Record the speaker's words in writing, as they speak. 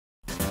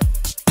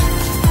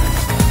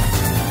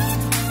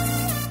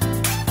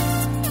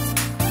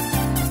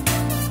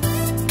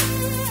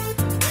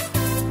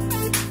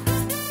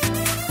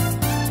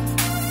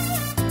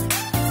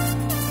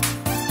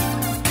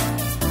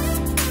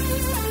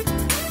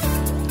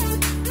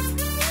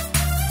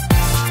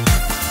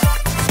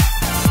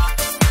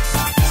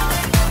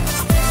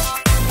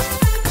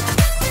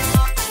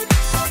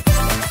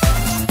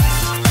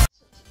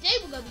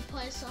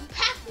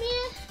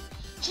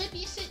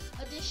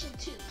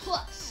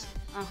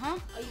Are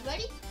you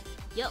ready?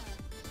 Yep.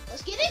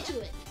 Let's get into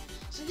it.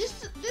 So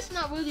this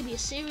not really be a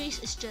series.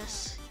 It's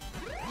just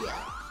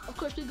Of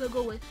course we're gonna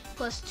go with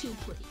 +2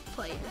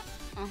 players.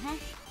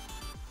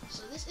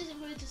 So this isn't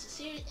really just a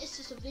series. It's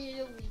just a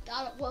video we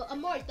thought. Well,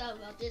 I'm already thought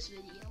about this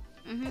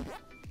video.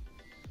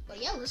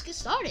 But yeah, let's get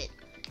started.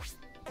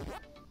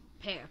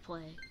 Pair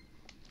play.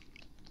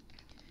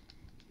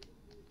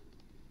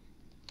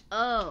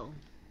 Oh,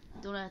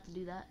 don't I have to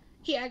do that?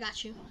 Here, I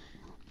got you.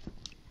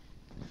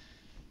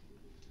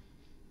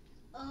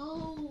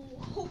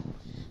 Oh,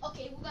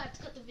 okay, we're gonna have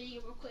to cut the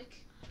video real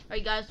quick.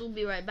 Alright guys, we'll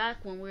be right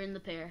back when we're in the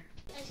pair.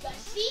 As you guys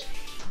see?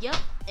 Yep,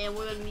 and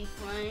we're gonna be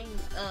playing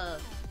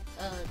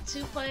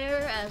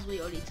 2-player as we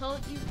already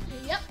told you.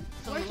 Yep,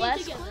 From working the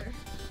last together.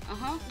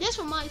 clip. This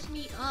reminds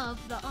me of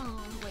the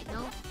wait,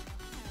 no.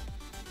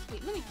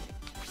 Wait, let me.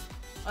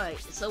 Alright,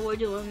 so we're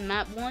doing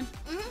map 1.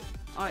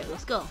 Alright,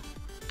 let's go.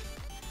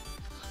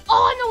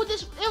 Oh, I know what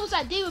this. It was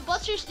at David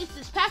Buster's. It's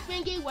this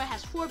Pac-Man game where it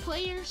has 4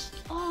 players.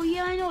 Oh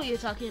yeah, I know what you're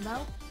talking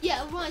about.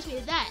 Yeah, it reminds me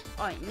of that.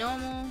 Alright,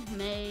 normal,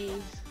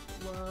 maze,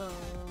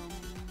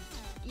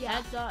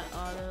 dot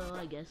auto,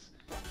 I guess.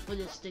 We'll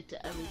just stick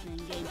to everything.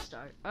 Game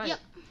start. Alright. Yep.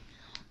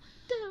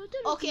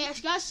 Okay, as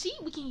you guys see,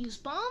 we can use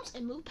bombs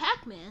and move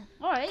Pac-Man.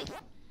 Alright.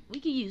 We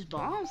can use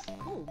bombs.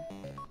 Cool.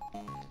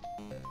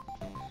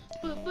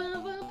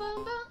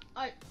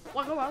 Alright.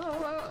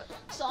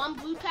 So I'm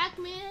blue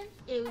Pac-Man.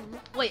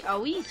 Wait, are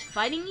we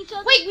fighting each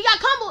other? Wait, we got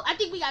combo. I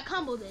think we got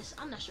combo this.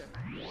 I'm not sure.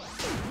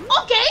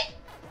 Okay.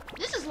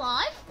 This is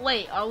live.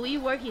 Wait, are we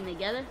working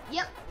together?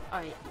 Yep.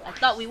 Alright, I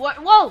thought we were.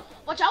 Whoa!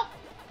 Watch out.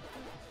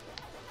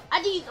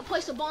 I think you can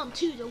place a bomb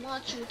too to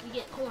launch you if you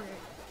get cornered.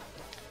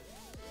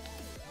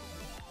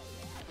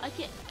 I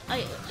can't.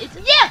 It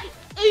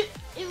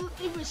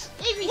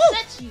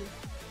resets you.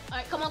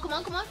 Alright, come on.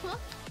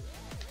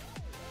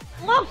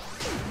 Whoa!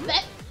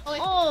 Bet.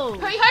 Oh!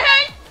 Hurry!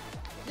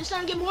 They're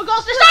starting to get more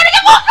goals.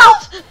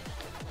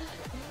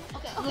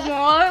 Okay.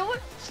 More?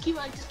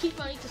 Just keep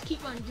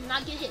running. Do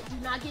not get hit.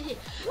 No!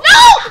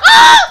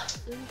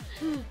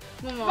 Come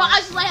Bro, on. I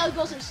just like how it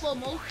goes in slow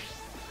motion.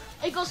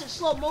 It goes in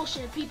slow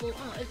motion and people,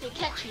 if they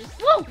catch you.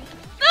 Whoa!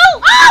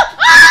 No!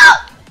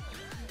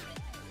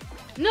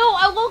 No,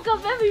 I woke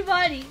up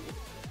everybody.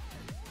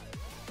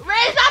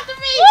 Ray's after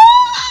me!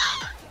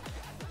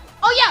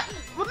 Oh yeah,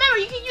 remember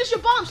you can use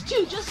your bombs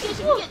too, just in case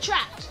you get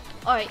trapped.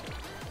 Alright.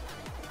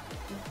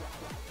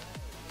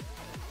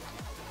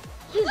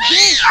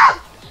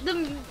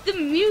 The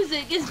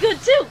music is good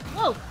too.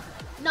 Whoa.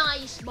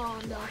 Nice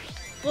bomb though.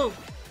 Whoa.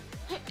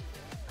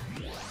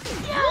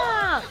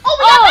 Yeah. Oh,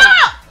 we got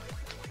that!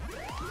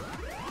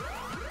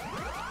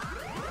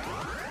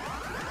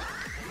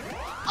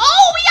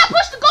 Oh, we got to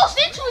push the ghosts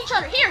into each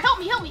other. Here, help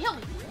me.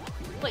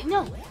 Wait,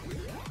 no.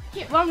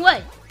 Here. Wrong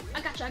way.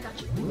 I got you.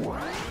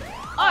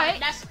 Alright.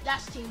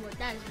 That's teamwork.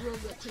 That is real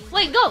good teamwork.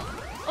 Wait, go.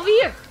 Over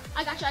here.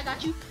 I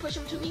got you. Push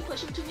him to me.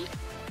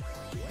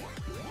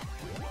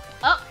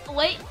 Oh,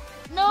 wait.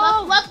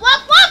 No. Left.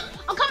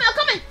 I'm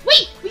coming.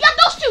 Wait, we got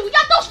those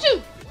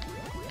two.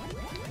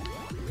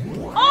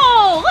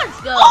 Oh,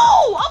 let's go.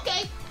 Oh,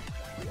 okay.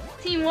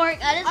 Teamwork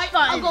at its finest.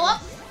 I'll go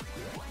up.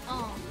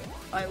 Oh.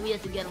 Alright, we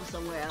have to get him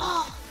somewhere else.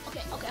 Oh,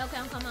 okay.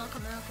 I'm coming.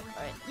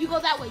 Alright. You go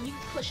that way. You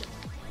push him.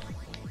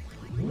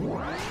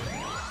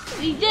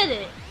 We did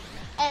it.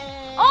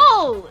 And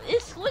Oh,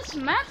 it switched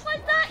maps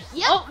like that?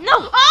 Yep. Oh,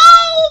 no.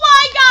 Oh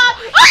my God.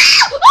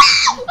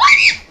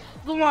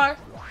 Lamar.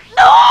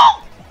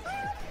 No!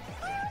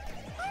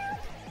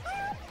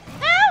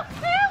 Help!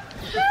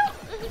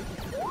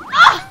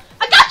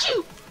 I got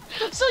you.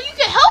 So you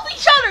can help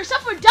each other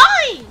except for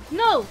dying.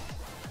 No.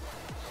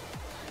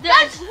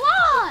 That's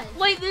why.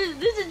 Wait,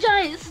 there's a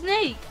giant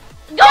snake.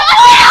 Go!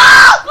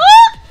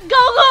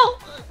 Go!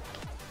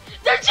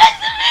 They're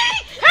chasing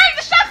me! Hurry,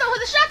 the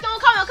shotgun.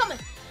 I'm coming.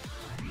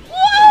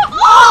 Whoa!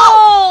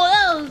 Oh,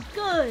 that was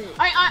good.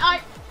 All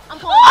right. I'm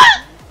calling.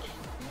 What?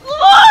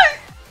 Lamar!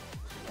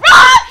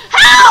 Run!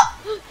 Help!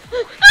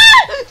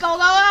 Go!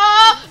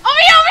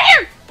 Over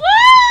here!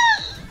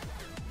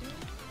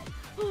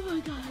 Oh my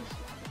gosh.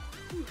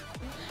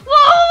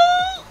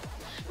 Whoa!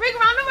 Ring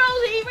around the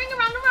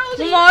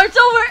rosy. Lamar, it's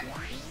over.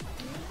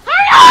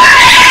 Hurry!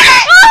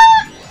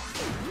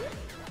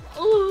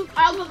 Ooh.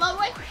 I'll go the other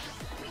way.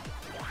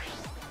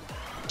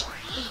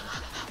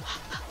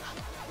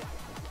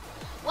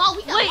 Wow,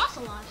 we got lots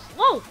of lives.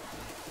 Whoa!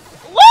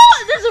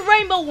 There's a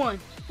rainbow one.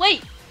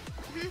 Wait.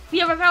 We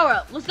have our power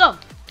up. Let's go.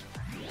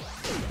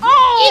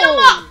 Oh! Eat them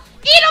up!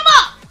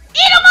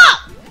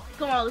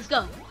 Come on, let's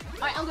go.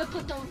 Alright, I'm gonna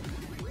put them.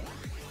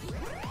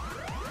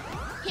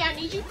 Here, I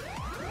need you.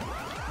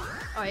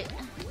 Alright.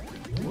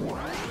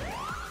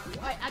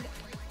 Alright,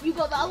 you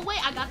go the other way.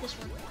 I got this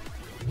one.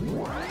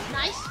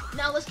 Nice.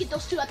 Now let's get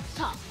those two at the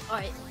top.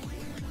 Alright.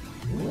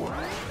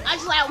 I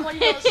just like one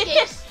of those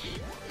escapes.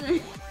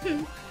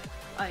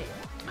 Alright.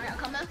 Alright, I'll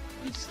come out.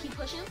 You just keep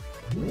pushing.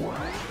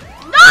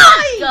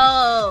 Nice!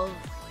 Go.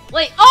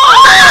 Wait.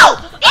 Oh!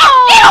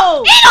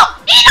 Eat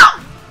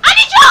him! I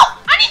need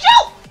you!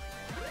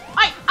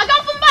 Alright, I got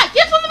him from the back.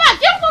 Get him from the back.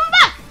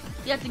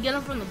 You have to get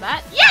him from the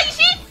back? Yeah, you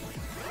see?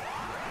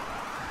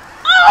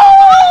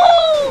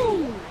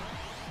 Oh!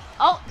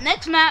 Oh,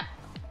 next map.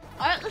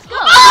 All right, let's go.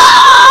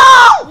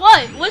 Oh!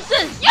 What? What's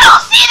this? You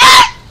don't see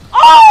that?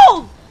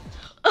 Oh!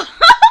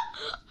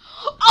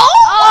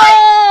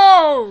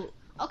 Oh!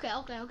 Okay.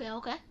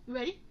 You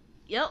ready?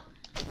 Yep.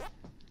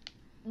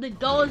 The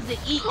goal is to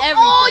eat everything.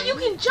 Oh, you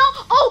can jump.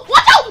 Oh,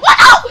 watch out!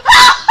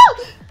 Ah!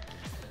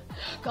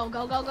 Go.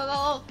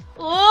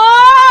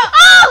 Oh!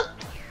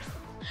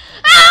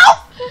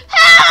 Oh!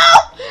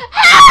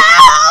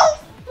 Help!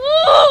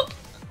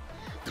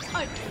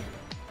 Alright.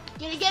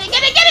 Get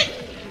it!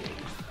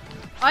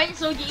 Alright,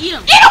 so we can eat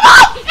them. Eat them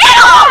all!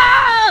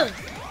 Ah!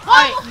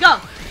 Alright, go.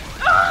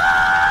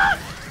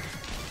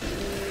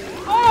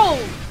 Oh!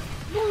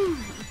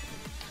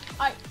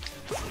 Alright.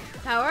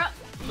 Power up.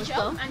 Let's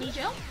go. I need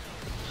you.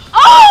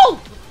 Oh!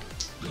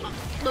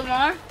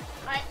 Lamar.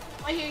 Alright,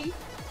 I hear you.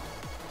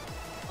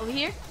 Over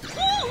here.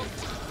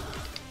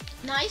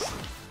 Nice.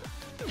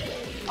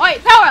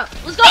 Alright, power up.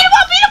 Let's go. Beat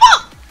him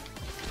up!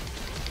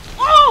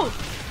 Oh!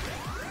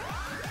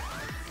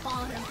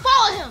 Follow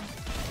him.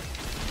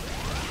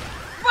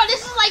 Bro,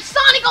 this is like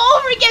Sonic all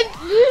over again.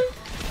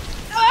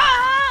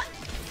 Ah!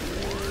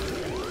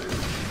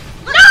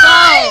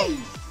 Nice!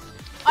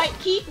 Alright,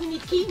 key. We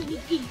need key.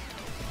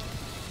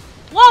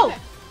 Whoa! Okay.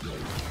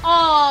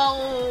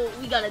 Oh,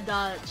 we gotta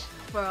dodge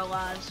for our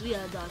lives.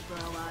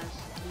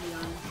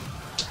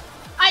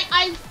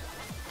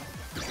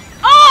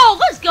 Oh,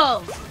 let's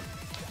go.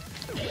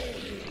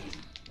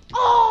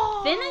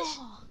 Oh! Finish?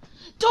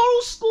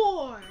 Total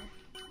score.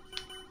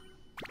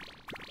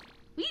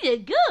 We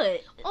did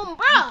good.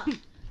 Bruh.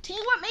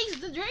 Teamwork makes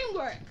the dream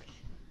work.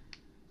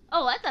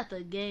 Oh, I thought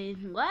the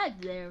game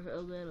lagged there a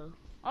little.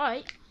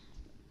 Alright.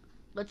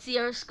 Let's see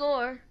our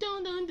score.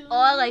 Dun, dun, dun, Oh,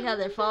 I like how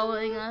they're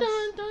following us.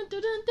 dun, dun,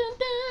 dun, dun, dun,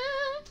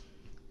 dun.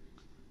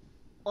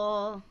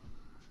 Oh.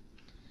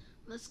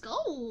 Let's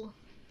go.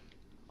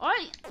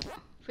 Alright.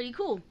 Pretty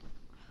cool.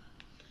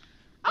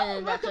 I would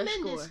And that's our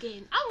recommend score. this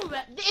game.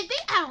 If they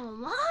add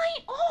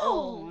online,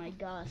 Oh my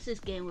gosh, this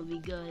game would be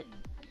good.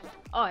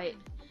 Alright,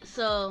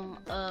 so,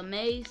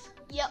 maze.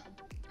 Yep.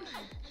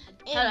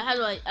 How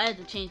do I have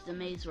to change the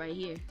maze right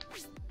here.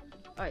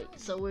 Alright,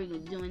 so we're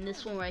doing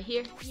this one right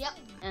here. Yep.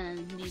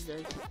 And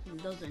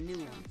those are new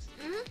ones.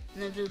 Mhm.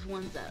 And then there's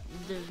one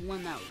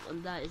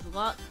that is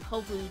locked.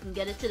 Hopefully we can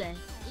get it today.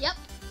 Yep.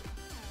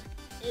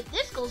 If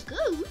this goes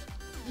good,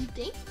 you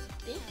think?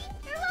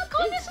 You're not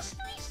calling this a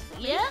series?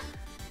 Yeah?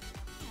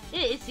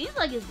 It seems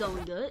like it's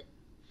going good.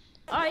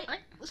 Alright.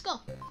 Let's go.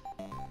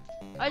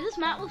 Alright, this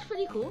map looks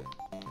pretty cool.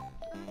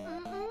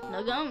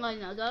 Not gonna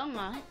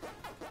lie.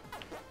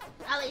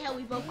 I like how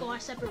we both go our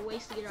separate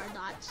ways to get our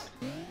dots.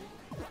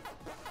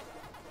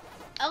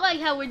 I like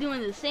how we're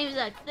doing the same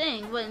exact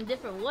thing, but in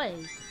different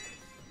ways.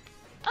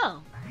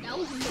 Oh. That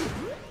was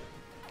new.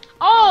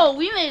 Oh,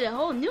 we made a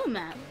whole new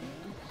map.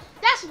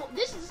 That's what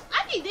this is.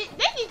 I think they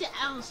need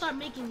to start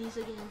making these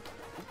again.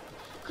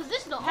 Cause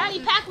this is the only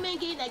Pac-Man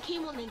game that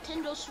came on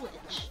Nintendo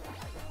Switch.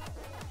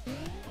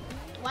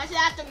 Why is it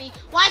after me?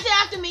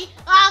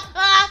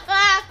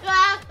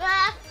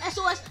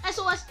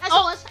 SOS!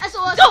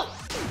 Go!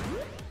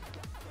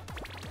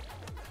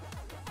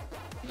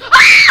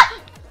 Ah!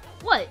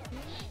 What?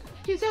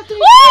 He's after me!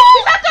 Woo!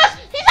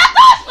 He's after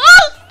us!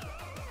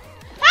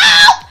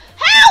 Oh!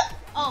 Help!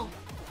 Oh.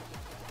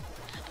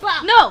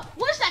 Bro, No!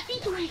 what is that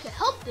feature where you can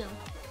help them?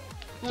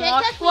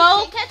 Mark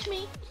Can't catch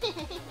me!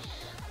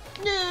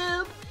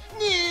 Noob!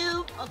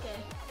 Okay.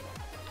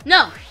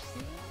 No!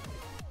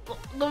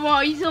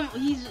 Lamar, he's on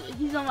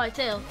my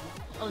tail.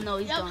 Oh no,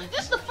 he's gone.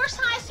 This is the first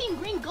time I've seen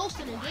Green Ghost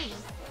in a game.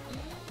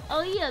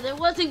 Oh yeah, there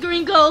was a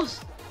green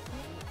ghost.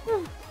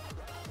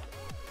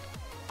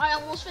 I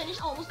almost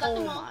finished. Almost got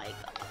them all. Oh my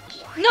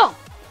gosh. No!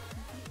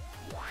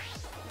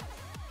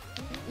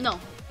 No.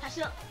 Pass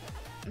it up.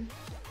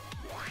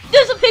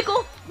 There's a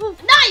pickle!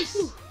 Nice!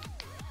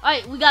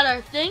 Alright, we got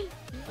our thing.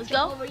 Let's Take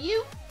go. over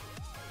you.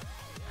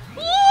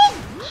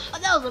 Oh,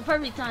 that was the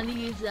perfect time to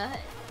use that.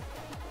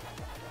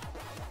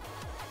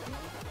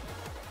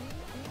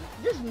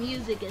 This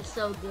music is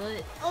so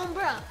good.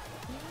 Bruh.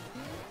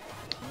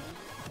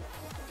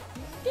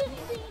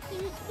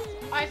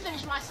 Alright,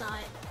 finish my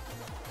side.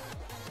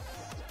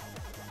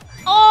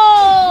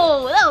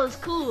 Oh, that was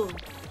cool.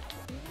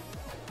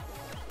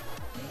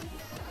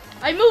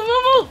 Alright,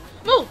 move.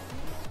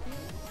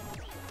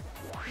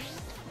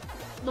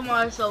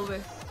 Lamar's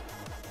over.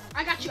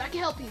 I got you. I can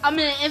help you. I'm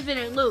in an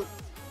infinite loop.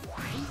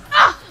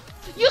 Ah!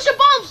 Use your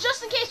bombs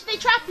just in case they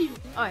trap you.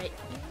 Alright.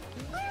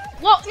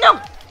 Whoa, no!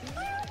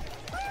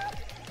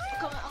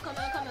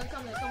 I'm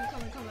coming.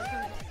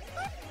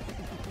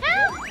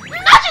 Help!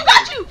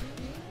 Got you!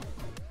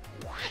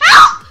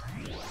 Help!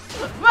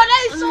 Bro,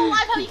 that is so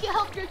live how you can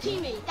help your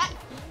teammate.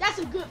 That's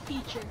a good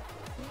feature.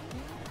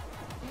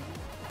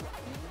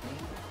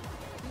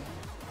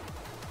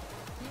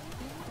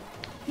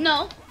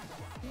 No.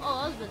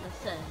 Oh, I was about to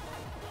say.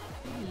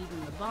 I'm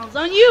using the bombs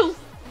on you!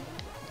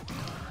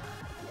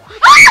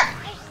 Ah!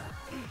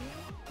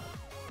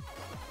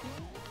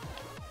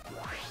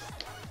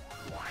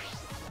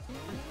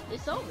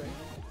 It's over.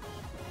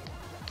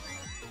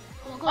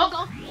 Come on, go on, go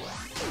on.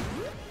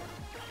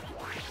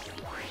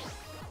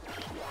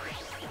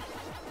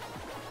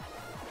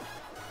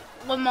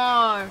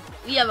 Lamar,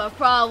 we have a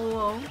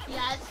problem.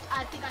 Yeah,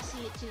 I think I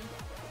see it too.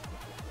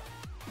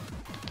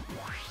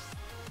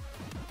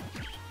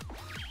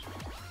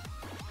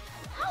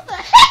 How the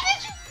heck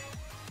did you?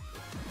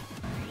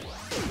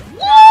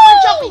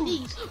 We're jumping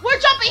these. We're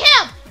jumping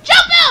him.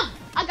 Jump him!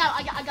 I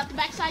got the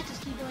backside.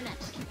 Just keep doing that.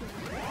 Just keep doing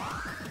that.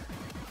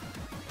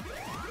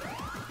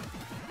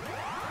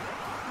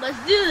 Let's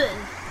do this.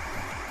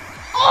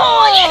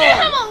 Oh, you did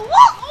him a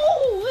what?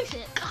 Oh, look at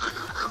it.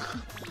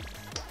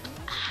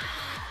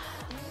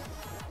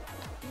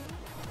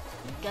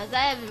 Guys, I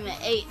haven't even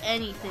ate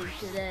anything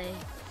today,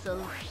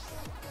 so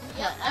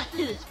Yeah, after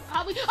this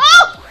probably.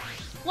 Oh!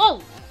 whoa!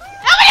 Help me!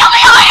 Help me!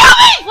 Help me! Help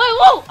me! Wait,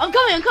 whoa! I'm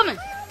coming! I'm coming!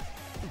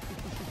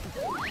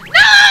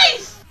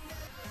 Nice!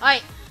 All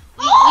right,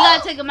 we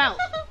gotta take him out.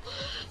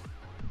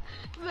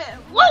 Man,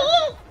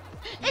 whoa!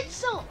 It's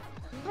so,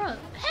 bro. Help!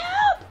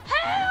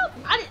 Help!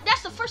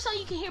 That's the first time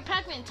you can hear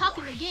Pac-Man talk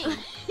in the game.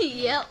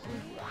 Yep.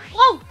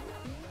 Whoa!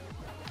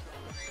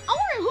 I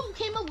wonder who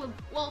came up with.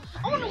 Well,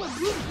 I wonder where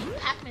Blue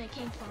Pac-Man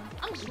came from.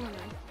 I'm just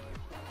wondering.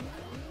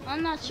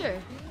 I'm not sure.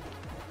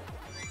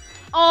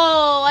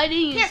 Oh, I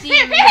didn't even see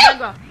him in the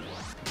background.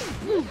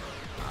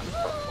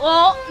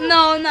 Well,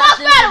 no, not Boss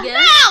this battle again.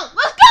 now!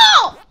 Let's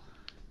go!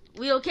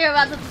 We don't care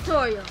about the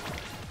tutorial.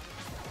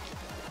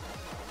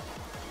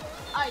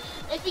 Alright,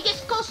 if he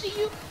gets close to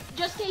you,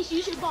 just in case,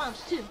 use your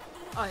bombs too.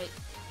 All right.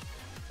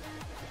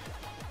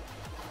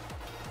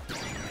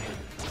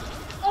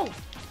 Oh.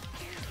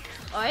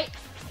 All right.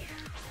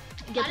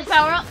 Get the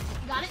power up.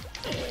 Got it.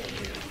 Beat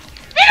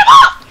him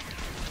up!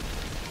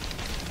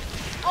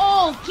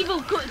 Oh, keep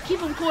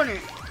him cornered.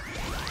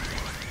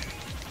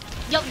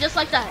 Yep, just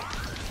like that.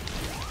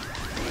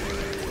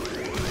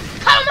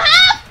 Cut him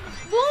half!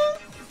 Boom!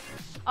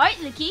 All right,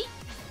 the key.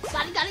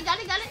 Got it, got it, got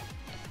it, got it.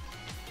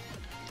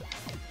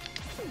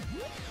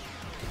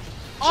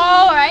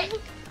 All right.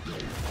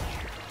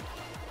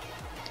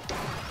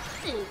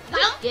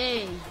 Now,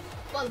 Game.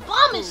 well, the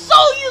bomb is so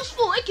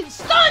useful, it can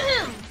stun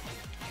him!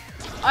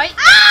 All right.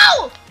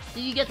 Ow!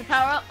 Did you get the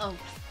power up? Oh,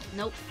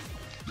 nope.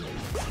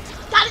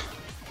 Got it!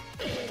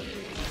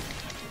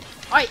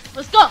 All right,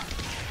 let's go.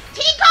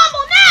 T-combo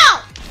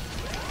now!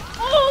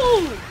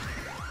 Oh!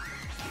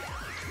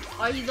 All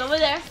right, he's over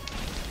there.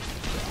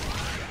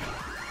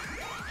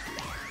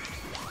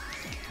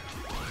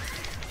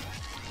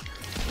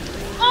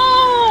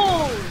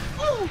 Oh!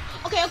 Ooh.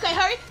 Okay, okay,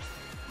 hurry.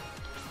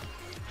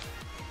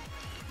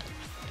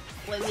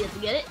 Wait, we have to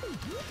get it.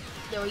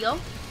 There we go.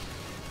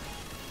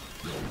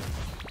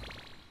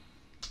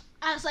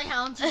 I was like,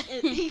 how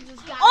he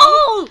just got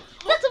Oh!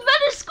 That's a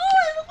better score!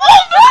 Oh,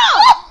 no!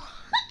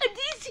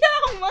 Do you see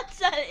how much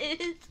that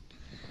is?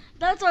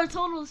 That's our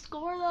total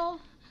score, though.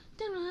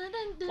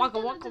 Waka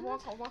waka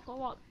waka waka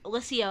waka.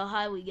 Let's see how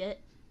high we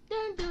get.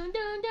 Dun, dun, dun,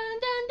 dun,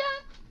 dun,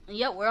 dun.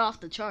 Yep, we're off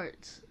the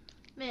charts.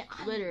 Man,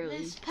 Literally. I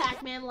miss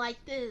Pac-Man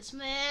like this,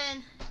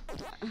 man.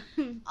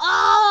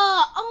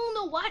 I don't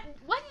know why.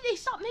 Why did they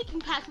stop making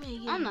Pac-Man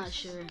games? I'm not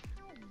sure.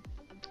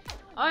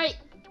 All right,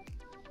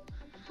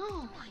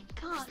 Oh my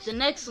gosh. the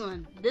next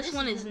one. This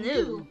one is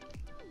new.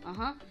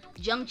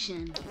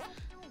 Junction.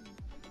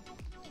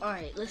 All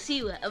right, let's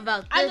see what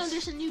about this. I know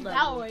there's a new level.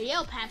 Battle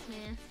Royale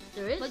Pac-Man,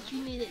 There is. but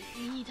you need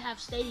to have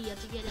Stadia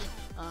to get it.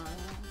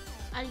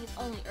 I think it's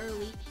only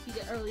early. You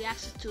get early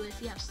access to it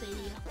if you have Stadia,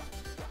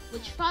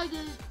 which is probably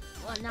good.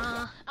 Well,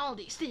 nah, I don't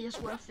think Stadia's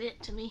worth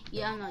it to me.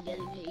 Yeah, I'm not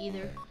getting it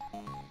either.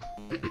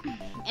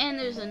 And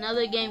there's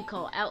another game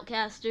called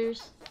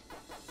Outcasters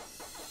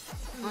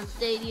on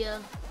Stadia.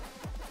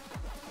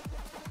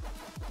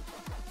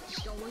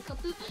 Just don't wake up.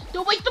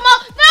 Don't wake them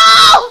up!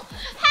 No!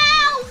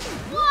 How?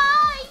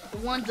 Why?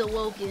 One's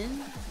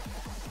awoken.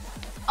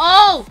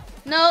 Oh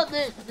no,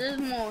 there's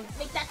more.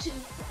 Make that two.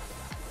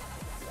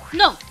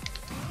 No.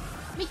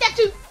 Make that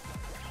two.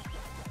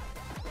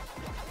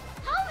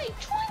 How are they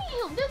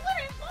training him? They're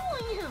literally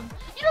following him.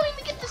 You don't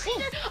even get to see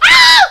their.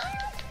 Ow!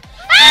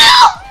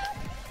 Ow!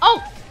 Oh.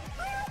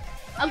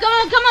 I'm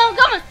coming.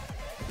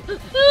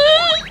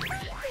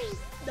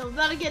 No,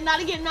 not again,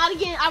 not again, not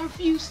again. I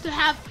refuse to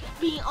have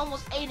being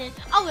almost Aiden.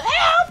 I'm like,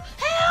 help!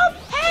 Help!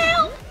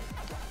 Help!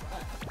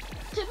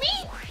 To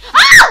me?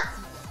 Ah!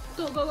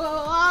 Go, go,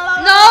 go.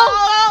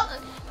 No!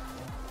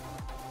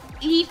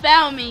 He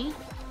found me.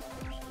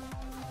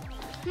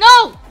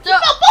 No! You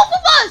found both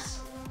of us!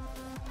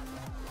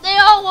 They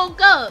all woke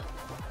up.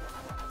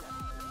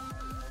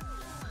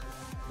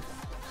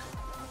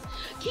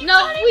 Keep No,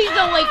 running. please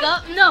don't wake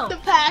up. No. The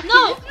pack.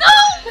 No.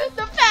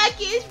 The pack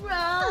is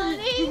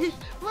running.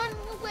 Running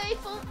away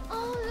from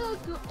all the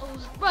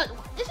girls. Bro,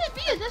 is it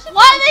me? Is it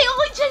Why are they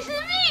only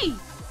chasing me?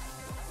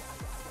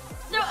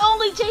 They're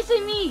only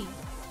chasing me.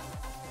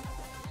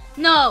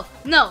 No.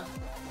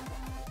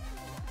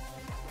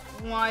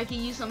 Well, I can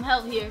use some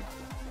help here.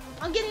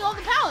 I'm getting all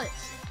the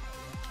pallets.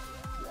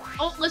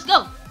 Oh, let's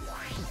go.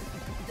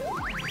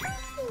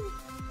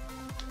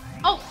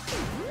 Oh,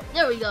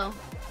 there we go.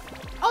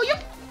 Oh, you're.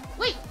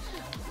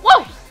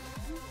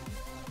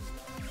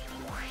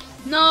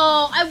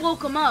 No, I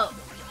woke him up.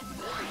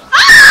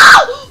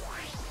 Ow!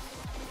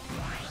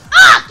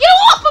 Ah! Get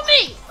off of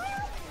me!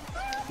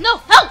 No,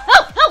 help,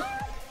 help, help!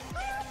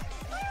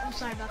 I'm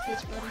sorry about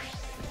this, buddy.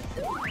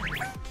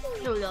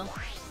 Here we go.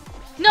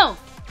 No!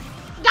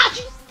 Got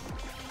you!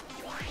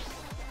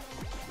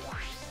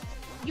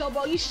 Yo,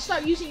 bro, you should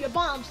start using your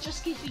bombs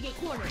just in case we get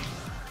cornered.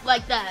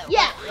 Like that.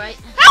 Yeah. Right?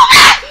 Help me!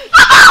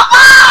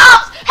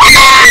 Help!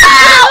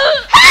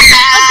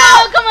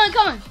 Help! Come on,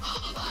 come on.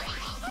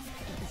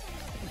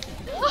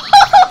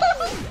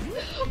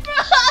 Bro,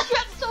 I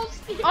got so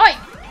scared. Alright.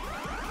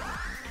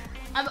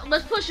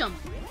 Let's push him.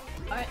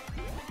 Alright.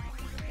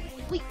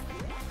 Wait.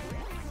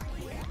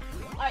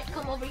 Alright,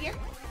 come over here.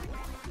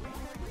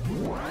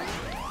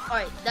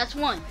 Alright, that's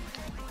 1.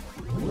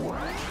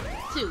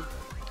 2.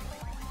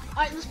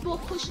 Alright, let's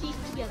both push these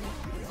together.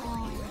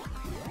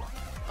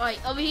 Alright,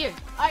 over here.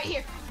 Alright,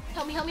 here.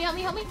 Help me, help me, help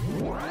me, help me.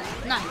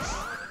 Nice.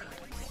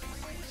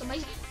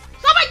 Somebody get him!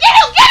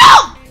 Get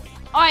him!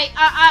 Alright,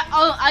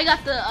 I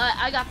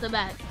got the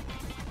bag.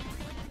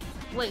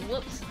 Wait,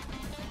 whoops.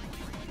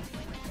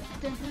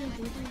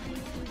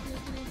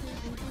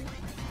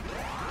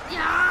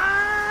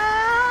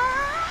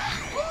 Yeah.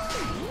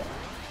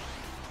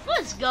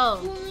 Let's go.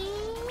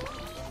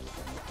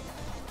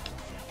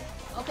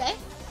 Okay.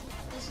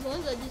 This is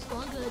going good, this is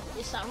going good.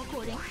 It stopped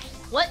recording.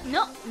 What?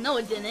 No, no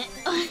it didn't.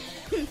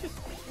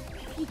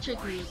 You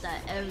trick me with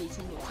that every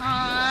single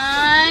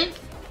time.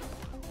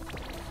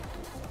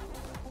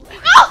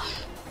 Break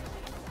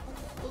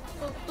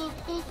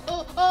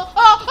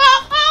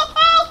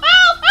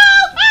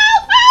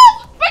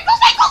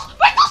those ankles!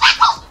 Break those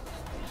ankles!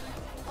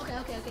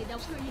 Okay, that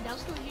was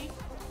crazy,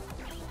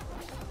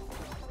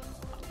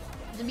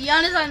 To be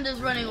honest, I'm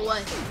just running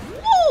away.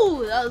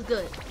 Woo! That was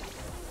good.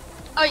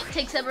 Alright,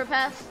 take separate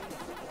paths.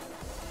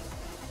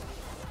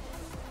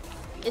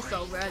 It's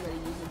over, I gotta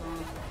use a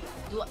bomb.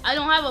 I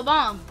don't have a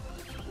bomb.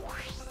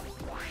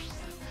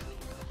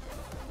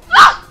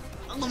 Ah!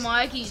 Oh come on,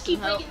 I can use Just keep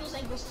some help. breaking those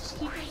ankles. Just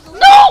keep breaking those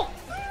No!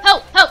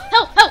 Help! Help!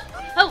 Help! Help!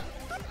 Help!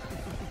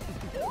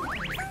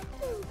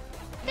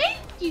 Thank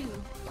you.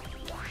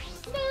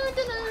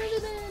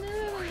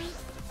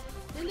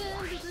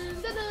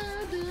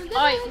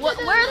 Alright, where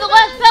are the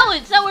last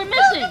pellets that we're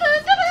missing?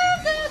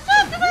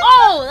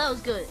 Oh, that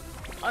was good.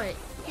 Alright.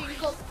 Here you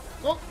go.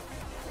 Oh.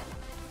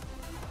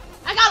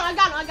 I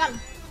got him.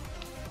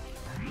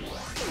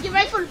 Get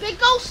ready for the big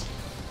ghost.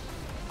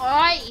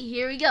 Alright,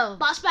 here we go.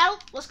 Boss battle.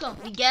 Let's go.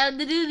 We got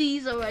to do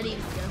these already.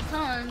 We got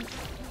tons.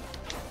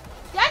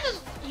 Did I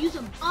just use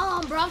a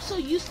bomb, bro? I'm so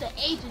used to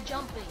A to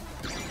jumping.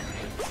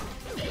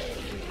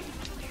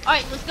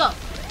 Alright, let's go.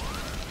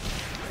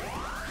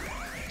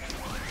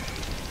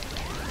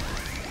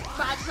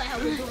 Bro, I just like how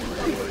we're doing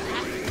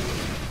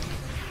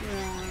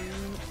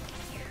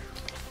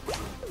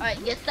Alright,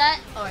 get that.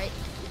 Alright,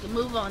 we can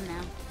move on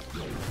now.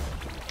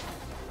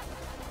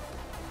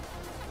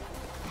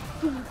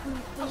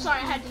 I'm sorry,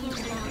 I had to use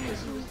the bomb.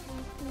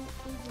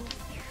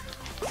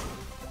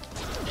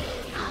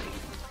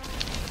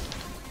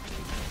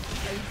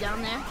 Are you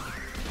down there?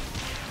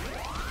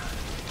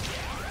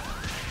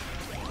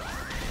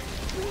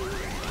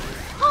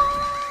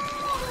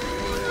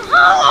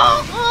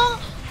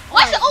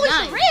 Why is it always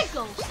nice. the red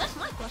ghost? That's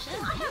my question.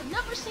 I have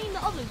never seen the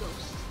other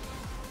ghosts.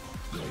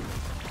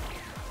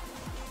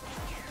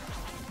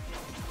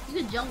 You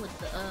can jump with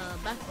the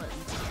back button.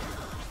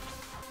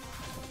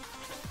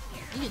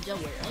 You can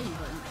jump with any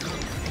button.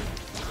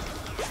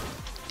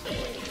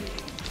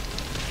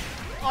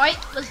 Alright,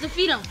 let's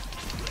defeat him.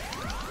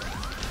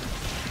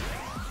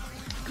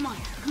 Come on,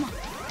 come on.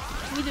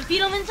 Can we defeat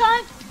him in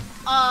time?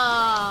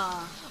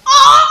 Oh,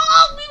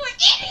 we were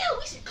eating.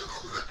 We said,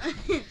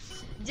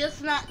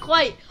 just not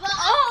quite.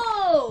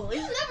 Oh!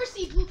 You'll never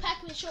see Blue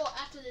Pac-Man show up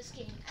after this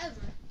game,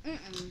 ever.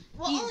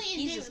 Well, only in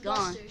he's Dave just and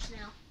gone. Buster's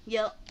now.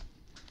 Yep.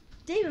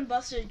 Dave and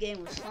Buster's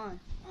game was fun.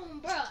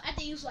 Bro, I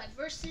think it was like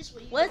versus.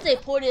 Where you What if they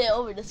ported it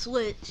over to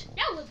Switch?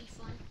 That would be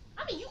fun.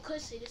 I mean, you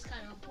could say this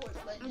kind of important,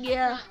 but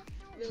Yeah. not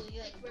really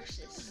like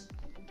versus.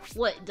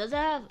 What, does it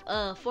have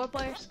 4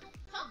 players?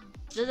 Huh?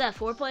 Does it have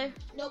 4 player?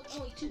 Nope,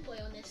 only 2 play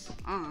on this.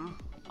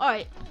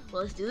 Alright,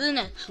 well, let's do the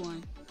next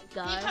one,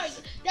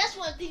 guys. That's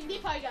one thing. They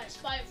probably got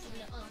inspired from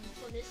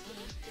this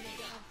game to make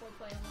it 4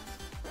 player one.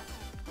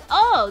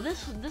 Oh,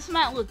 this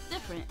map looks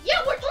different.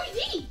 Yeah, we're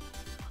 3D.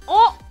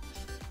 Oh!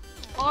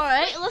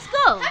 Alright, let's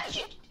go. How did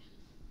you?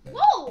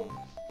 Whoa!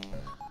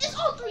 It's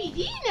all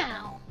 3D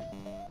now.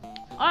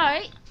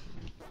 Alright.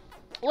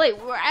 Wait,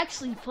 we're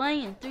actually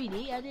playing in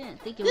 3D? I didn't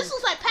think it This was.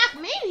 looks like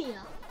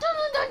Pac-Mania.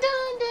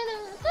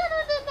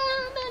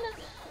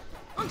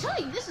 I'm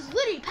telling you, this is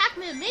literally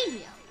Pac-Man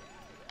Mania.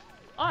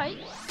 Alright.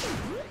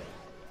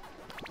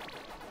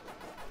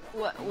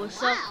 What?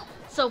 Wow.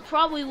 So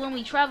probably when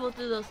we travel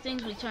through those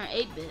things, we turn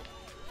 8-bit.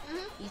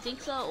 Mm-hmm. You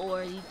think so,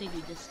 or you think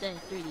we just stay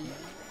 3D?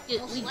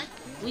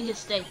 We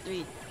just stay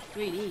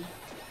 3D.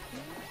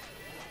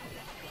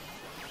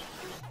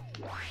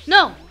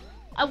 No,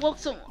 I woke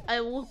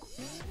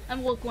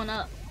one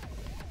up.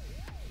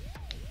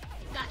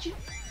 Got you.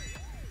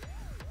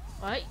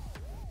 All right.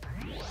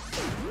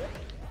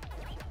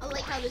 I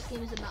like how this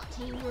game is about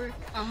teamwork.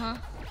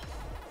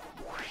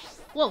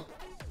 Whoa.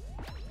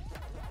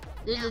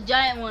 There's a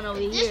giant one over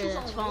This here was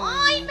that's a following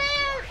line, me. man.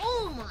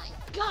 Oh my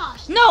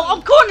gosh. No,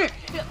 I'm cornered.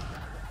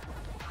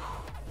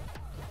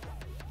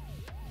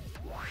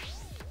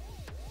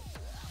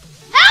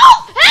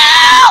 Help!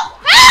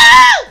 Help!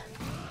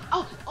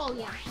 Help! Oh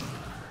yeah.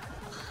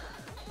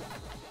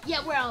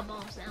 Yeah, we're out of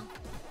bombs now.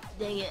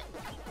 Dang it.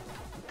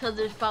 Because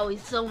there's probably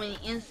so many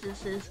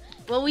instances.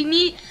 Well, we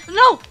need...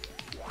 No!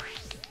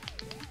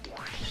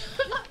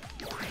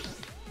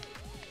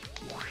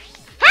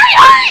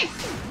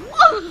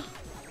 Hurry!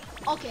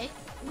 Okay,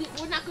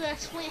 we're not gonna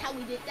explain how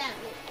we did that.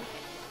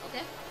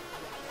 Okay.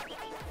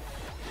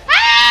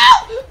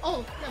 Help!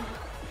 Oh, never mind.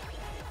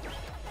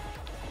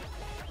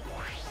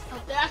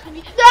 Oh, they're after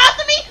me. They're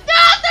after me. They're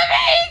after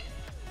me.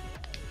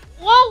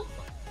 Whoa!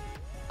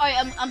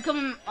 Alright,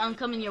 I'm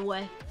coming your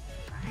way.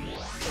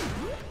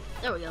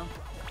 There we go.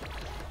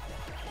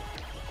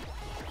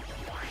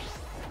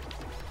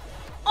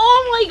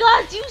 Oh my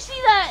god, do you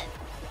see that?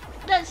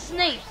 That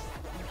snake.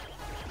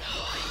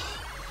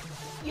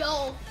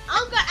 Yo,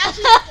 I'm gonna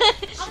actually.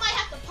 I might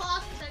have to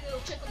pause because I gotta go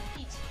check on the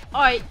pizza.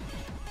 Alright,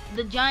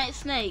 the giant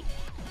snake.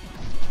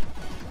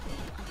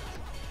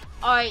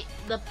 Alright,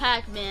 the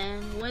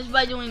Pac-Man wins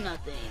by doing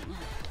nothing.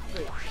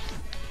 Great.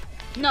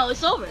 No,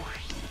 it's over.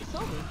 It's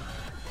over.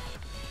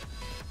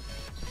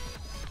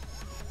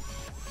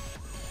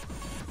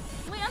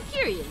 Wait, I'm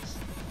curious.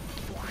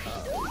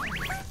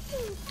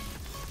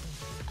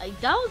 Like,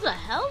 that was a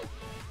help?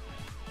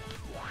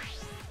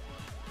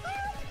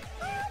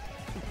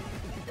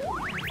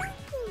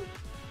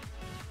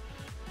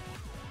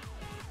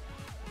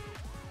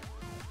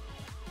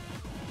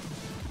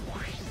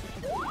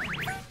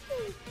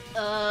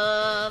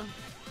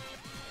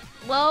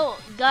 Well,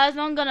 guys,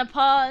 I'm gonna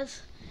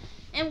pause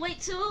and wait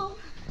till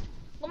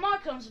Lamar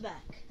comes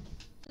back.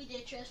 We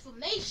did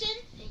transformation,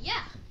 and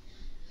yeah,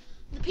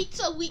 the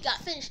pizza. We got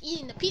finished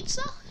eating the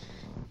pizza.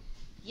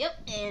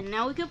 Yep, and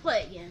now we can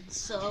play again.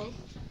 So,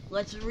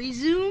 let's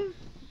resume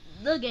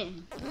the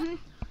game.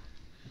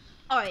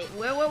 Alright,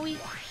 where were we?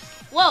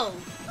 Whoa!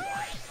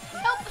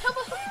 Help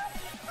us.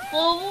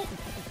 Whoa!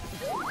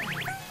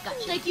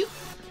 Gotcha. Thank you.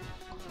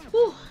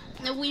 Whew.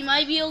 Now, we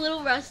might be a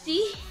little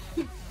rusty,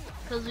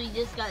 because we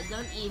just got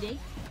done eating.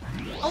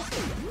 Oh,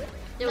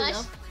 there nice.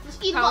 we go. Let's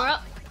eat Power them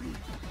up.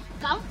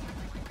 Come.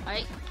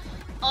 Alright.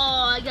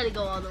 Oh, I gotta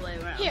go all the way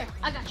around. Here,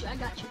 I got you.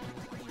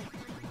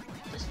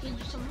 Let's give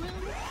you some room.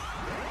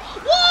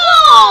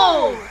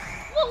 Whoa!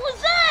 What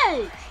was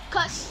that?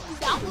 Cause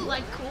that was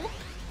like cool.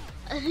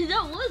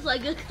 That was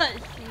like a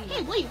cutscene.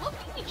 Hey, wait, what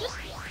did we just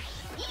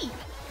eat?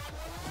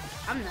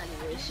 I'm not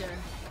even sure.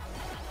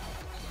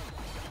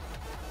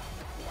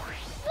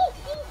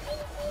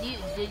 Do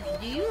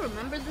you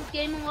remember this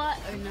game a lot,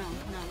 or no?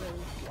 Not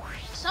really.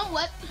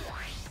 Somewhat.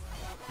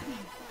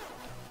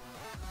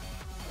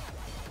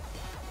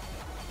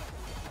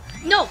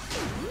 No!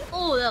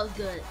 Oh, that was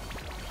good.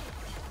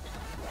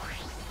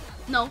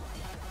 No.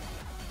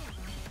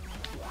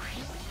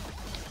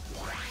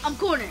 I'm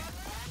cornered.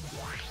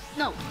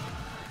 No.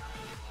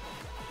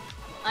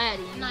 I had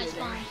to use Nice it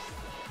there. bomb.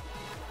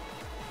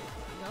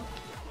 No.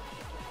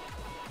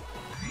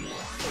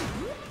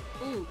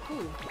 Ooh,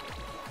 cool.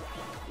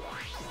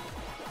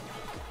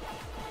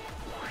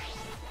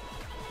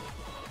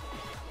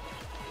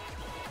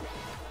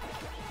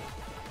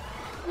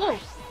 Whoa.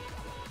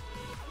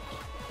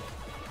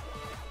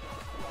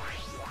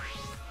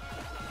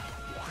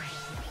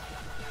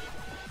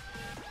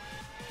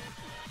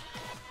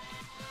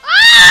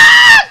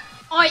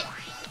 Alright.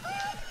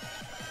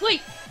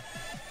 Wait.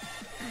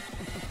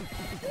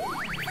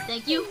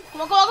 Thank you.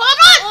 Come on.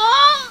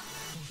 Oh!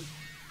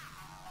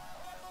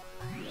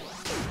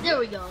 There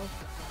we go.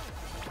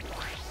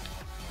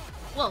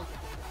 Whoa.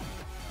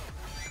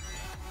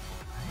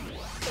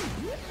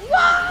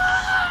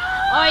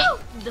 Alright,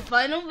 the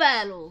final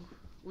battle.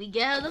 We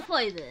get how to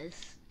play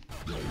this.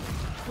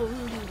 But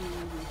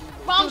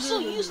I'm so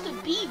used to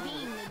B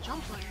being the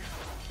jump player.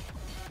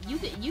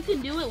 You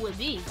can do it with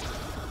B.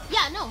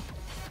 Yeah, no.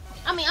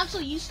 I mean, I'm so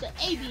used to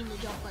A being the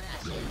jump player.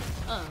 I said.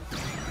 Oh.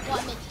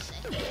 What I meant to say.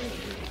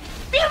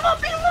 Beat him up!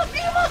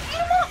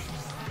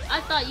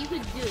 I thought you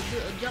could do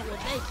a jump with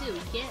A too.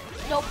 You can't.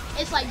 Nope,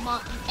 it's like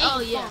A. Oh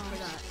yeah, bombs.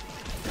 forgot.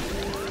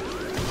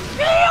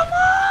 Beat him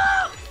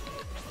up!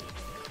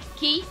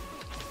 Key.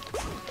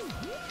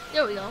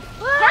 There we go.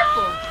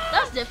 Purple.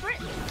 That's different.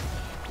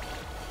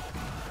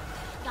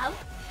 Got him.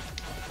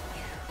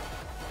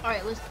 All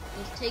right, let's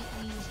take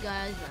these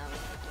guys out.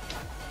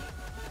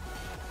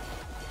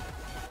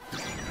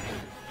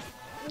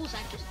 What was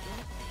I just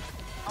doing?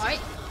 All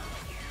right.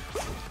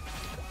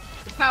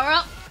 Power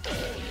up.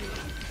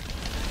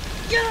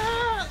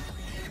 Yeah.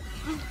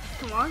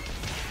 Come on.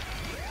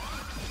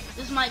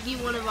 This might be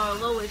one of our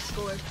lowest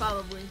scores,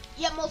 probably.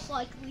 Yeah, most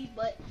likely.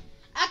 But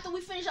after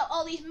we finish up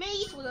all these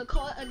maze, we're gonna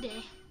call it a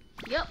day.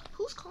 Yep.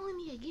 Who's calling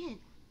me again?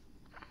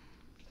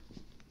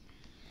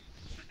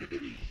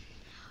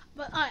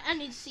 But alright, I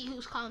need to see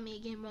who's calling me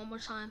again one more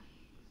time.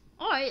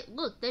 Alright,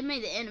 look, they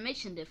made the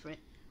animation different.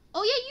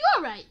 Oh yeah, you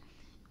are right.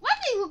 Why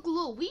do they look a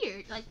little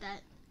weird like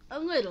that? A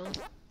little.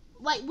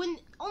 Like when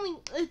only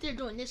if they're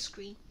doing this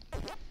screen.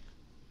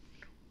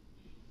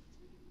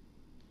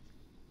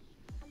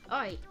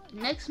 Alright,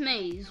 next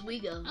maze we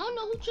go. I don't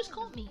know who just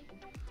called me.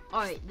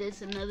 Alright,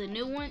 there's another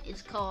new one.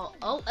 It's called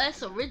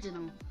OS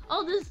Original.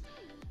 Oh, this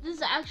is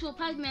the actual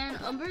Pac-Man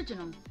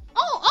original.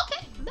 Oh,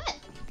 okay, bet.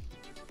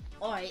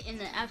 Alright, and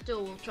then after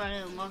we'll try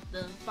to unlock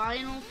the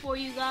final for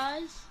you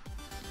guys.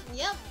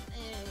 Yep,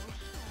 and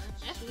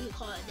I guess we can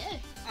call it a day.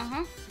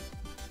 Uh-huh.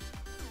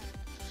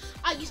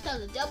 I used to have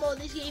the demo of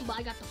this game, but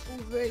I got the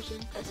full version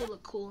because it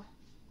looked cool.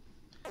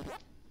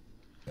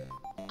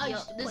 I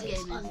used to play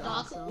this on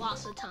dock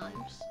lots of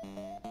times.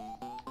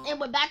 And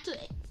we're back to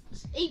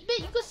 8-bit,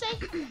 you could say?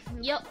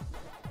 Yep.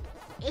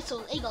 It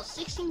goes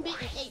 16-bit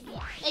and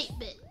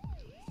 8-bit.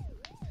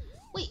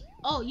 Wait,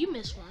 oh, you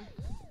missed one.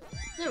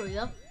 There we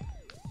go.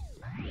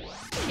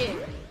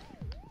 Here.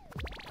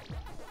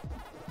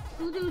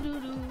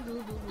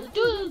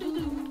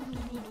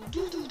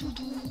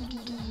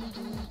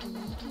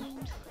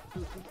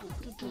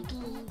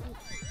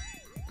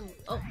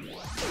 Oh,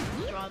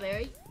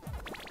 strawberry.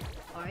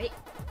 Alright.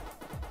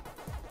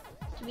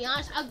 To be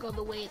honest, I'll go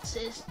the way it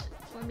says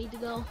for me to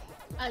go.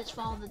 I just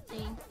follow the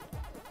thing.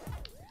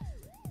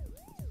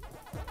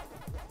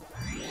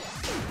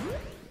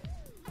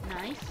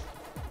 Nice.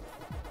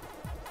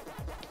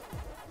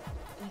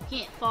 You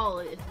can't follow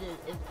it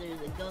if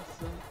there's a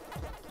ghost,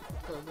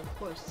 because of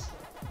course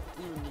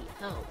you need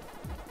help.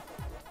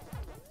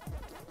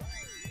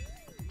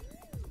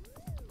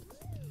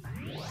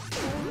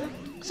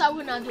 Sorry,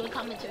 we're not doing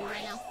commentary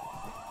right now.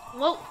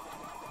 Whoa!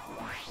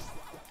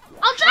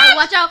 I'll try.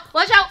 Watch out!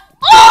 Watch out!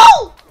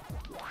 Oh!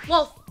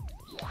 Whoa!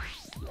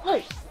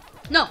 Whoa!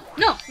 No!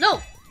 No!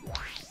 No!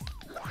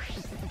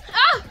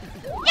 Ah!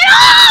 Get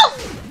off!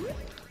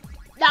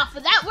 Now for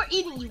that, we're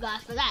eating you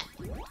guys. For that,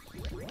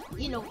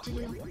 you know what to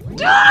do.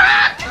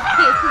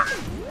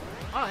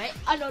 All right.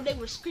 I know they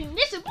were screaming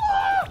this and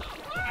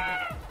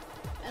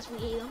that's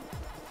when we ate them.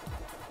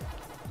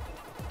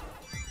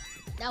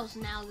 That was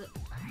now good.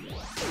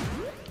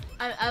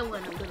 I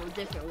went a little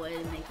different way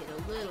to make it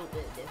a little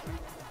bit different.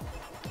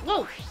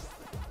 Whoa!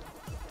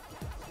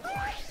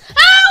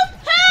 Help!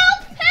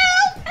 Help!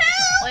 Help!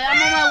 Help! Wait,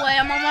 I'm on my way.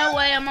 I'm on my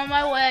way. I'm on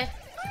my way.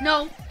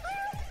 No.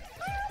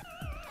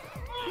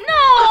 No!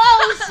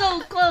 I was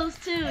so close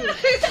too.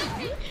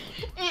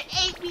 It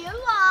ate me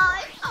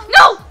alive.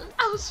 No!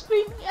 I was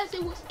screaming as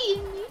it was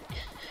eating me.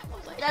 I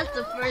was like, That's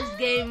the first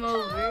game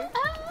over.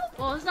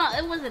 Well, it's not.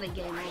 It wasn't a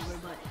game over,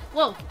 but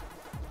whoa!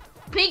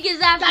 Pink is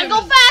after me.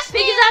 Gotta go fast.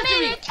 Pink is after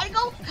me. Gotta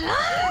go.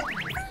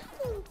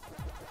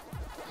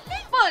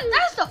 But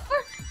that's the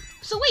first.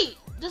 So wait,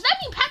 does that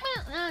mean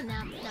Pac-Man? No,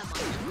 never mind.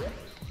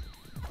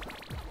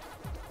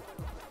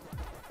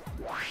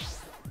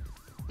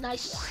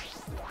 Nice.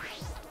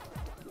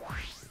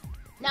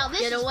 Now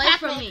this Get is away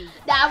Pac-Man from me.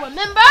 that I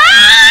remember.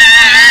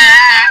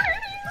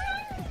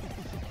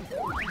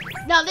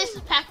 Now this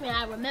is Pac-Man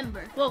I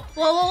remember. Whoa!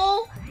 Whoa! Whoa!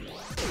 Whoa!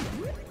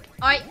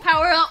 All right,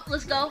 power up.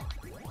 Let's go.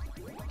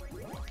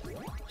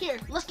 Here,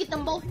 let's get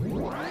them both.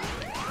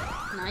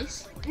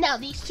 Nice. Now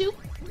these two.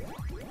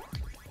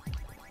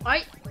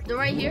 Alright, they're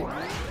right here.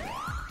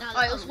 Now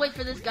Alright, let's wait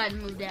for this guy to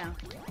move down.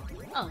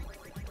 Oh.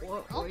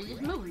 Or he's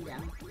just moving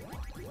down.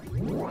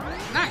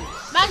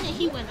 Nice. Imagine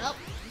he went up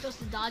just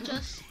to dodge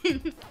us.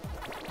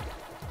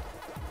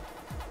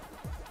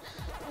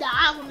 Now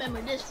I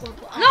remember this for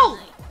No!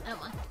 Never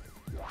mind.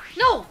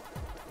 No!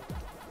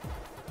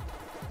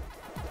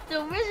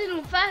 The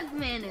original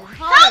Pac-Man is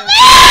Help hard. me!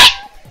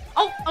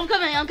 Oh, I'm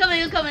coming, I'm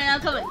coming, I'm coming,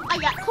 I'm coming. I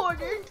got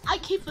cornered. I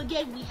keep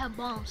forgetting we have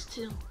bombs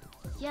too.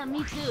 Yeah,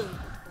 me too.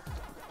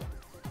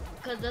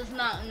 Because that's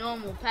not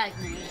normal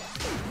Pac-Man.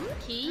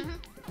 Key.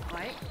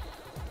 Alright.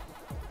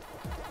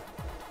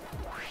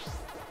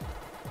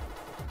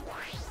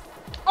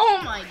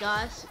 Oh my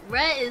gosh.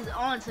 Red is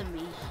onto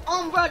me.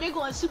 Bro, they're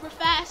going super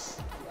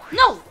fast.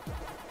 No!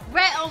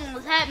 Red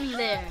almost had me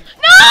there.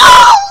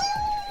 No!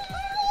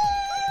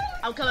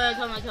 I'm coming, I'm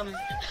coming, I'm coming.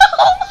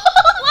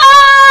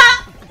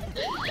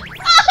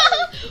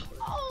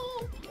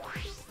 Oh.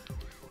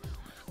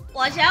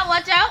 Watch out,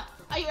 watch out.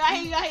 I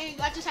hear you.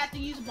 I just have to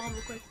use a bomb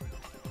real quick.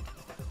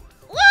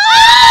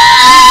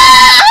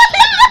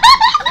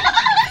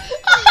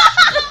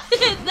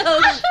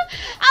 No.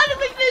 How did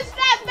we miss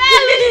that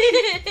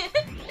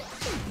badly?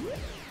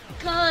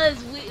 Cause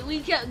we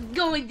kept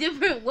going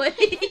different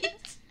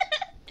ways.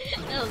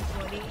 That was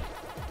funny.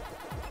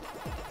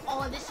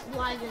 Oh, this is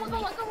live in me.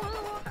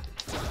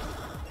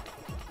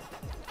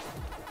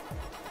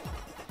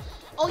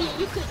 Oh yeah,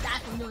 you could die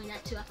from doing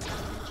that too. I forgot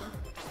to mention.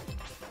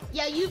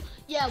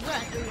 Yeah, we're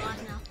at 3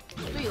 lives now.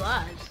 3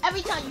 lives.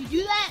 Every time you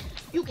do that,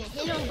 you can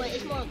hit them, but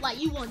it's more like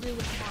you won't do it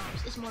with the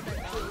bombs. It's more better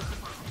to do it with the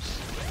bombs.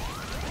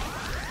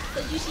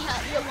 Cause you see how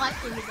your life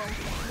can go down.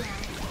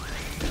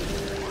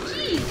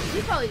 Jeez,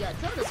 you probably got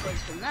tons of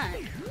points from that.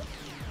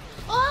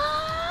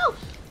 Oh!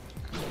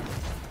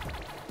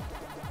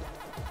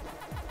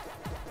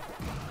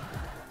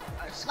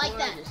 Like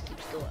that. Just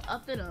keeps going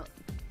up and up.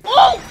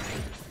 Oh!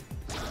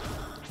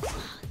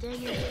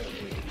 Dang it.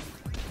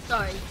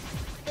 Sorry.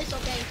 It's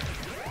okay.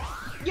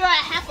 You're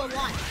at half a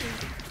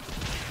life.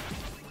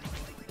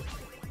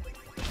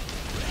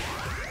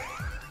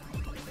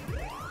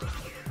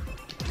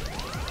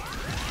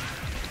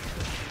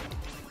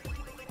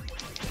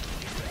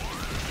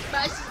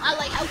 But I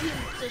like how people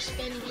are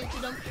spinning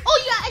into them.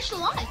 Oh, you got extra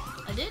life.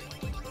 I did?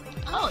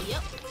 Oh,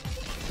 yep.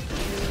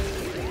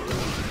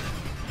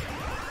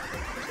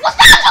 What's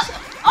that?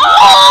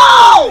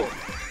 Oh!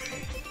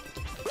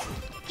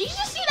 Did you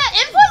just see that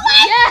input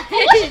lag? Yeah.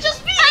 Or was it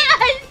just me? I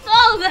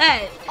saw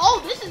that.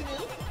 Oh, this is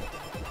new.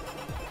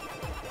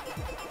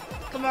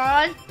 Come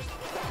on.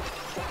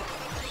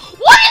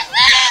 What is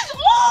this?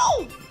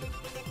 Oh!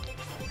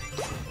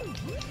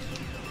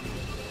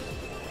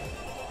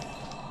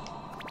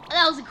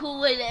 That was a cool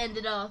way to end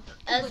it off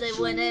as they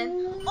went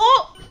in.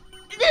 Oh! Look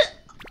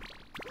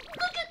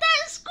at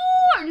that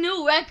score!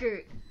 New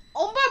record.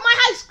 Oh, bro, my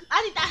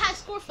I think that high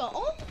score fell.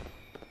 Oh,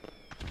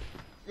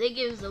 They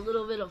give us a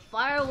little bit of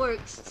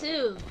fireworks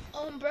too.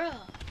 bro.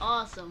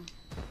 Awesome.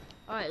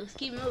 Alright, let's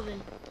keep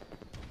moving.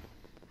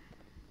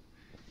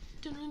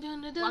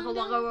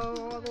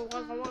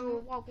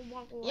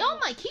 Y'all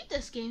might keep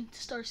this game to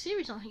start a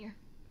series on here.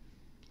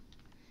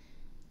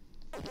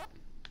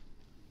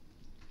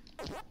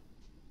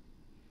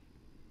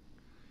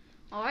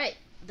 Alright,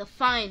 the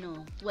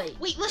final. Wait,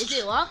 let's is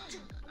it locked?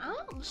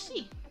 Let's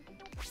see.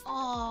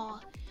 Oh,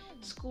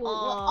 score.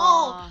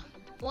 Oh,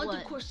 Want to,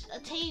 what? of course,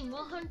 attain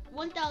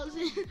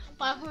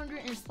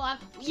 1,505.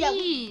 Jeez. Yeah,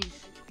 we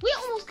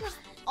almost got.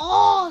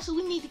 Oh, so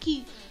we need to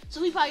keep. So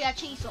we probably got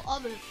to change the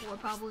other four,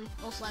 probably,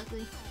 most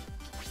likely.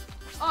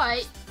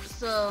 Alright,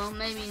 so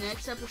maybe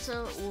next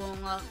episode we'll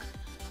unlock.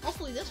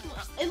 Hopefully this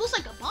one. It looks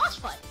like a boss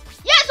fight.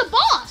 Yeah, it's a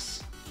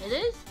boss. It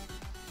is?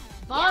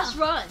 Boss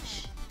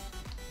Rush.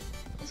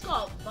 It's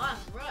called Boss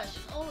Rush.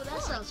 Oh,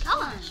 that sounds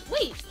fun.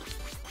 Wait.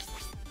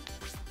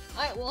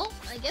 Alright, well,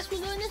 I guess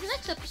we'll do in this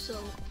next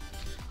episode.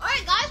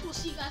 Alright, guys, we'll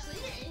see you guys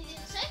later. Anything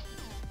to say?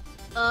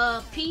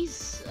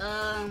 Peace.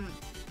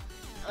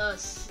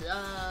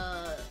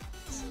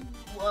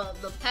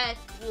 The pack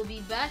will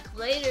be back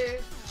later.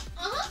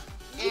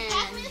 New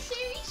Pac-Man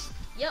series?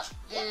 Yep.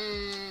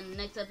 And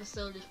next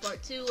episode is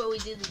part 2 where we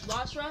do this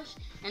boss rush.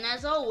 And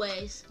as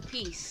always,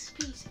 peace.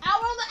 Peace.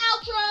 Out on the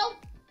outro.